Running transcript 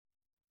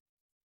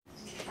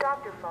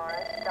Dr.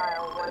 Forrest,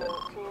 dial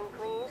 118,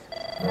 please.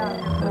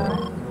 Dr.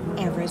 Forrest.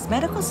 Everest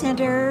Medical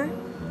Center.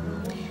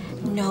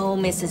 No,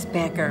 Mrs.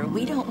 Becker,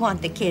 we don't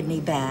want the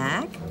kidney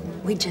back.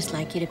 We'd just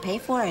like you to pay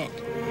for it.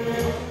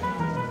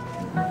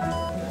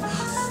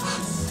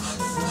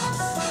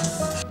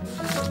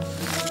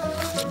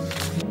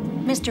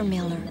 Mr.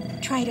 Miller,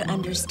 try to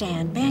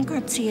understand.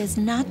 Bankruptcy is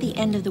not the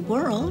end of the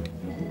world.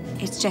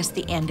 It's just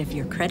the end of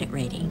your credit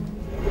rating.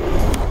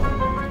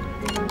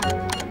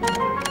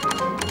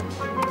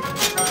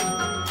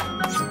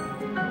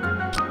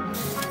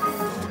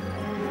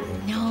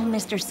 No,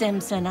 Mr.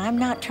 Simpson, I'm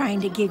not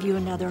trying to give you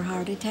another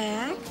heart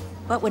attack.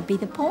 What would be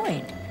the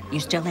point? You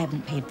still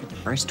haven't paid for the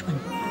first one.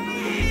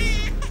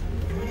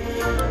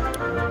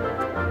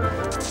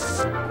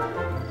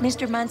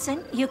 Mr.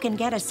 Munson, you can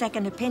get a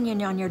second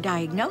opinion on your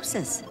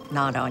diagnosis,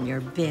 not on your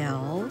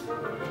bill.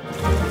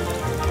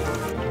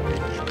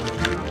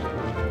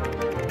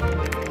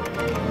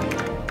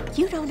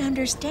 You don't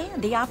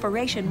understand. The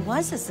operation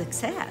was a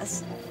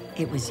success.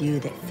 It was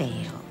you that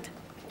failed.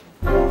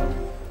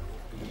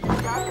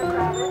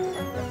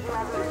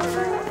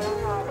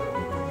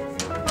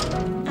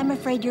 I'm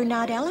afraid you're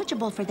not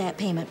eligible for that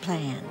payment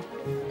plan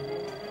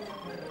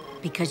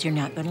because you're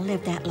not going to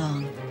live that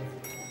long.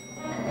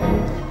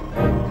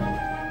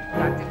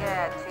 Dr.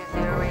 Gadd,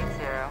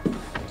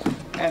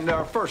 2080. And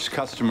our first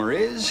customer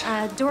is?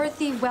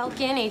 Dorothy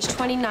Welkin, age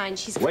 29.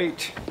 She's...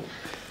 Wait.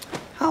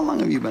 How long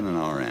have you been an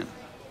RN?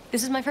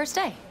 This is my first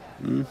day.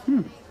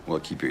 Mm-hmm. Well,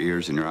 keep your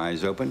ears and your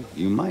eyes open.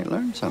 You might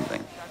learn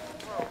something.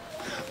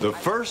 The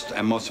first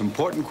and most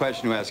important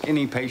question to ask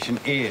any patient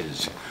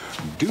is,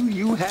 do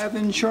you have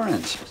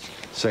insurance?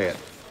 Say it.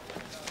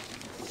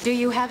 Do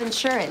you have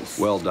insurance?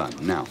 Well done.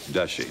 Now,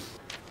 does she?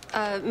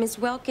 Miss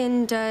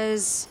Welkin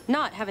does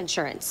not have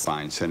insurance.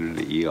 Fine, send her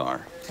to the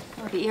ER.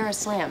 Oh, the ER is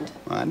slammed.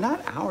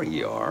 Not our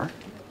ER.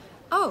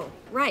 Oh,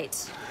 right.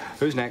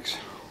 Who's next?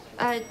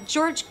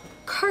 George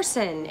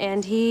Carson,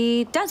 and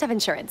he does have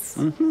insurance.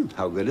 Mm-hmm.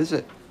 How good is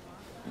it?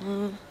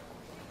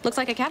 Looks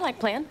like a Cadillac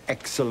plan.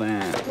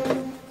 Excellent.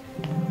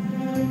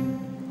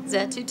 Is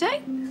that too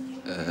tight?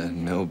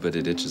 No, but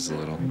it itches a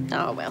little.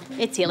 Oh, well,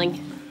 it's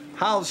healing.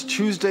 How's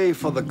Tuesday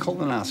for the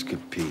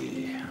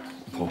colonoscopy?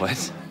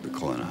 What? The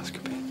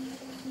colonoscopy.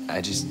 I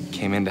just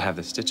came in to have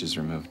the stitches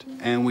removed.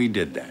 And we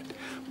did that.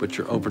 But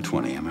you're over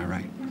 20, am I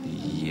right?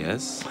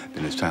 Yes.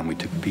 Then it's time we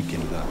took a peek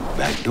into the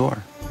back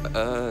door.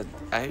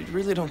 I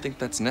really don't think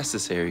that's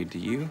necessary, do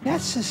you?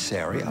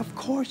 Necessary? Of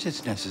course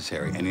it's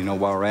necessary. And you know,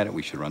 while we're at it,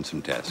 we should run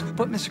some tests.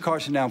 Put Mr.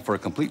 Carson down for a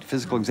complete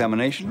physical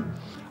examination,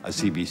 a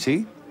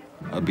CBC,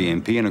 a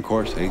BMP, and of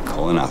course, a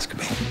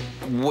colonoscopy.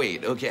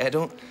 Wait, okay, I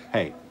don't...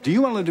 Hey, do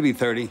you want to live to be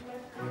 30?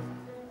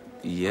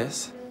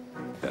 Yes?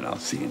 Then I'll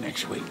see you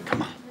next week.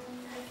 Come on.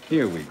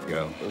 Here we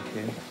go.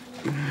 Okay.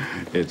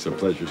 It's a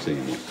pleasure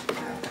seeing you.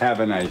 Have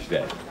a nice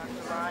day.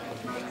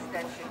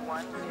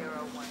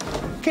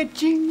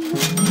 Ka-ching!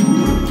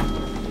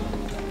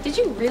 Did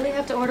you really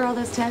have to order all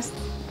those tests?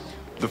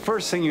 The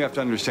first thing you have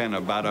to understand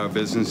about our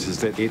business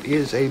is that it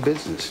is a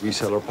business. We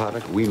sell our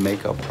product, we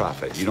make a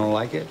profit. You don't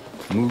like it?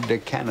 Move to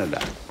Canada.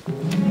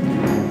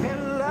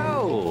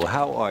 Hello,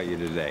 how are you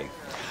today?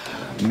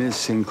 Miss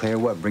Sinclair,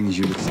 what brings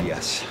you to see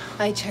us?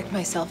 I checked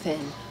myself in.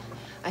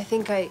 I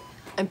think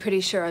I'm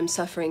pretty sure I'm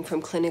suffering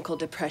from clinical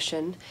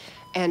depression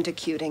and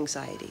acute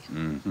anxiety.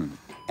 Mm-hmm.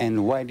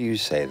 And why do you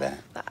say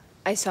that?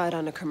 I saw it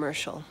on a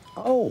commercial.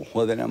 Oh,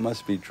 well, then it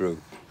must be true.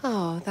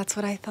 Oh, that's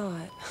what I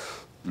thought.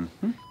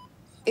 Mm-hmm.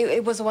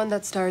 It was one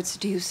that starts,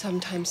 do you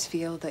sometimes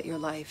feel that your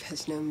life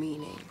has no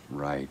meaning?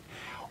 Right.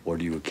 Or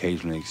do you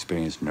occasionally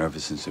experience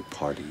nervousness at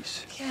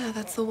parties? Yeah,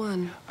 that's the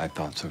one. I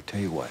thought so. Tell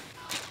you what,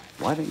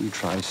 why don't you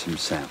try some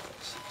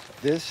samples?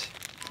 This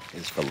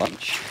is for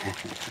lunch.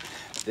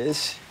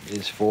 This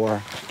is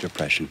for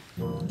depression.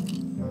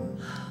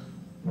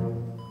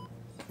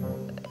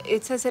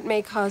 It says it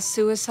may cause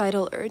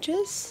suicidal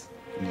urges?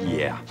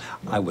 Yeah,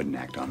 I wouldn't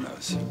act on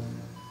those.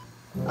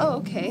 Oh,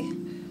 okay.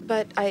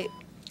 But I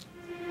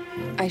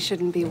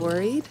shouldn't be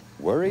worried?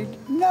 Worried?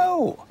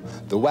 No.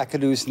 The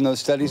wackadoos in those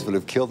studies would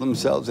have killed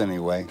themselves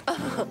anyway.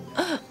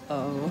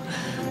 Oh.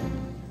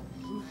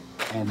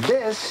 And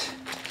this...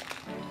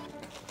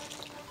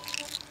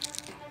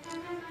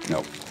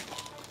 Nope.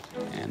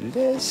 And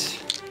this...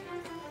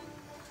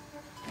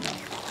 No.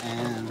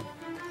 And...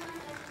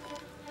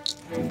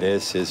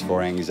 This is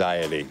for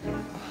anxiety.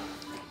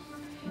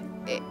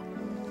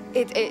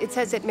 It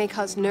says it may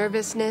cause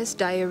nervousness,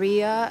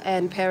 diarrhea,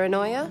 and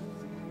paranoia?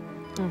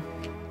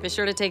 Be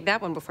sure to take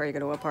that one before you go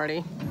to a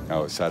party.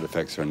 Oh, side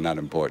effects are not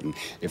important.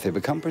 If they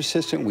become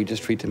persistent, we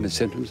just treat them as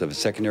symptoms of a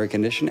secondary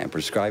condition and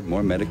prescribe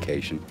more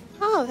medication.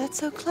 Oh, that's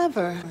so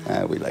clever.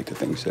 We like to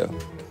think so.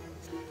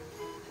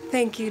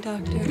 Thank you,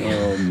 Doctor.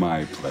 Oh,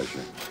 my pleasure.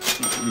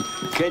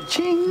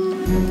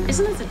 Ka-ching!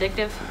 Isn't this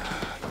addictive?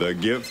 The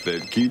gift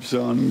that keeps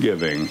on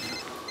giving.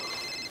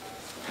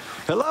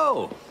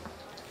 Hello.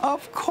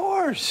 Of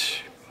course.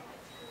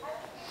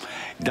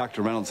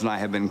 Dr. Reynolds and I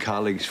have been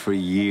colleagues for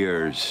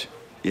years.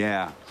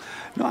 Yeah.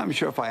 No, I'm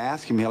sure if I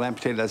ask him, he'll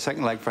amputate that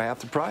second leg for half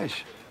the price.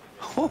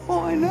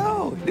 Oh, I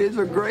know. It is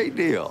a great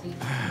deal.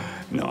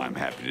 No, I'm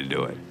happy to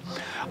do it.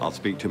 I'll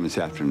speak to him this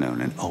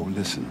afternoon. And, oh,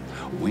 listen,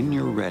 when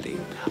you're ready,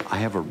 I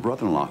have a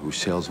brother-in-law who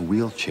sells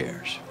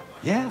wheelchairs.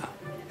 Yeah,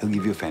 he'll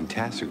give you a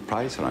fantastic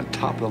price on a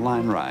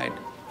top-of-the-line ride.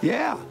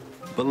 Yeah,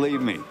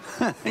 believe me,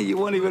 you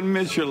won't even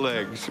miss your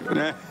legs.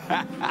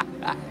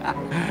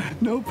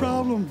 No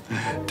problem.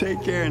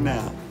 Take care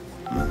now.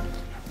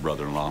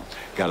 Brother-in-law,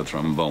 gotta throw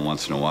him a bone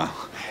once in a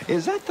while.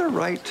 Is that the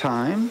right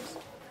time?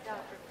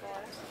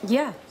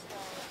 Yeah,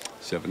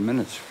 7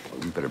 minutes.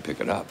 Well, we better pick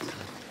it up.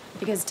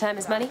 because time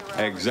is money.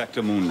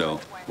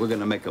 Exactamundo. We're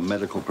gonna make a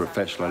medical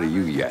professional out of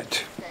you yet.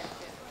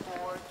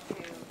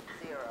 420.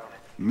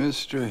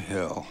 Mr.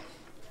 Hill,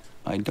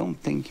 I don't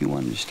think you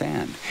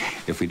understand.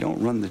 If we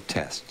don't run the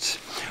tests,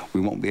 we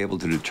won't be able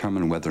to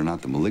determine whether or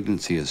not the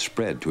malignancy has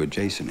spread to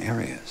adjacent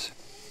areas.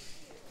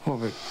 Oh,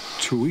 but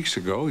 2 weeks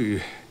ago,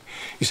 you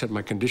said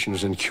my condition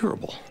is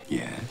incurable.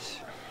 Yes?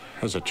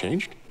 Has it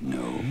changed?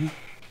 No?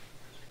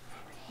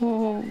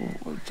 Oh,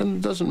 then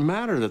it doesn't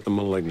matter that the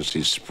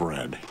malignancy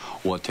spread.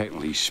 Well,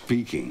 technically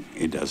speaking,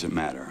 it doesn't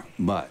matter.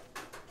 But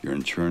your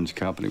insurance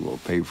company will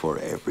pay for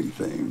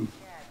everything.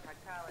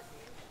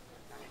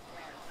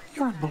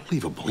 You're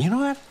unbelievable. You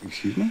know that?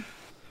 Excuse me?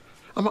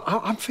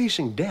 I'm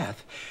facing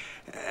death,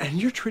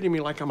 and you're treating me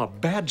like I'm a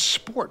bad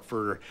sport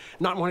for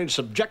not wanting to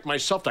subject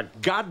myself to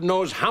God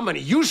knows how many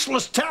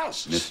useless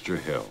tests. Mr.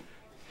 Hill,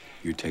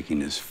 you're taking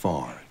this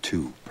far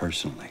too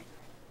personally.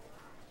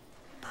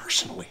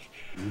 Personally?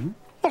 Mm-hmm.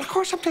 Well, of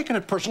course I'm taking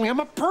it personally. I'm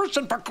a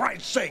person, for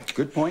Christ's sake.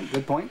 Good point,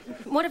 good point.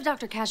 What if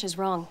Dr. Cash is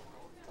wrong?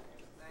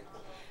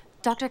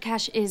 Dr.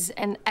 Cash is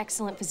an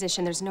excellent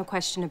physician, there's no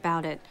question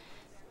about it.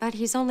 But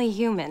he's only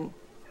human.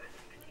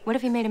 What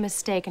if he made a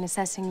mistake in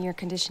assessing your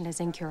condition as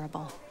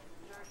incurable?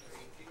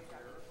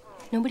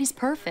 Nobody's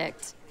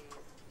perfect.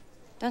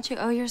 Don't you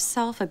owe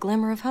yourself a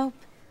glimmer of hope?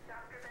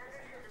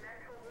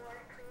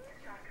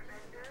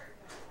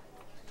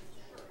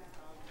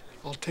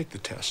 I'll take the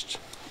tests.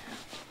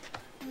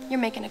 You're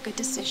making a good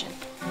decision.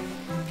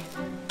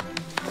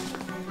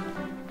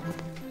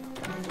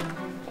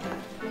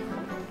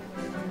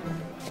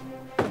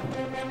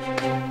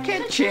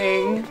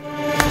 Ka-ching!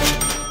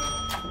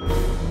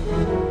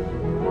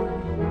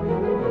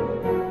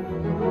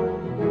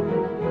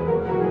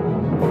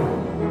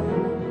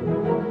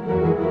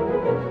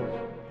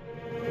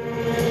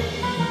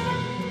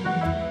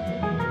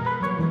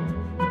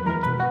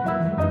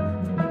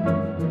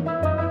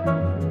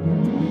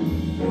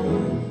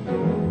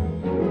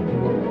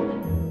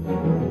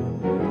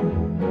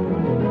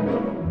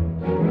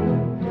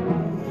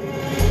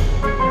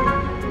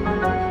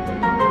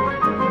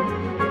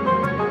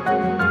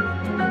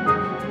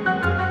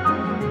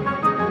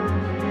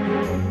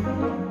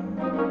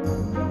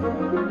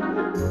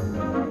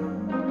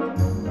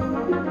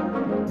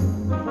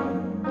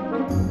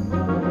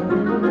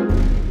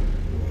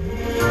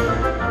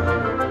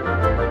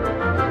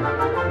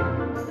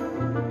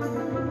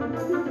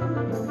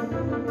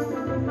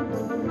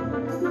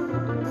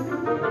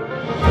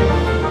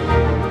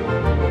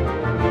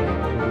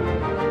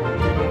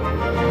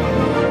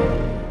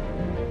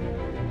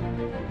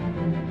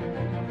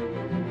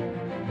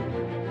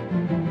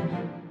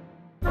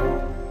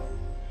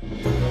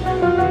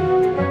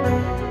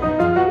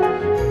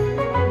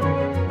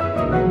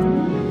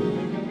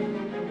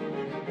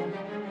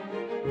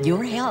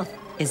 Your health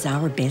is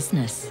our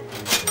business.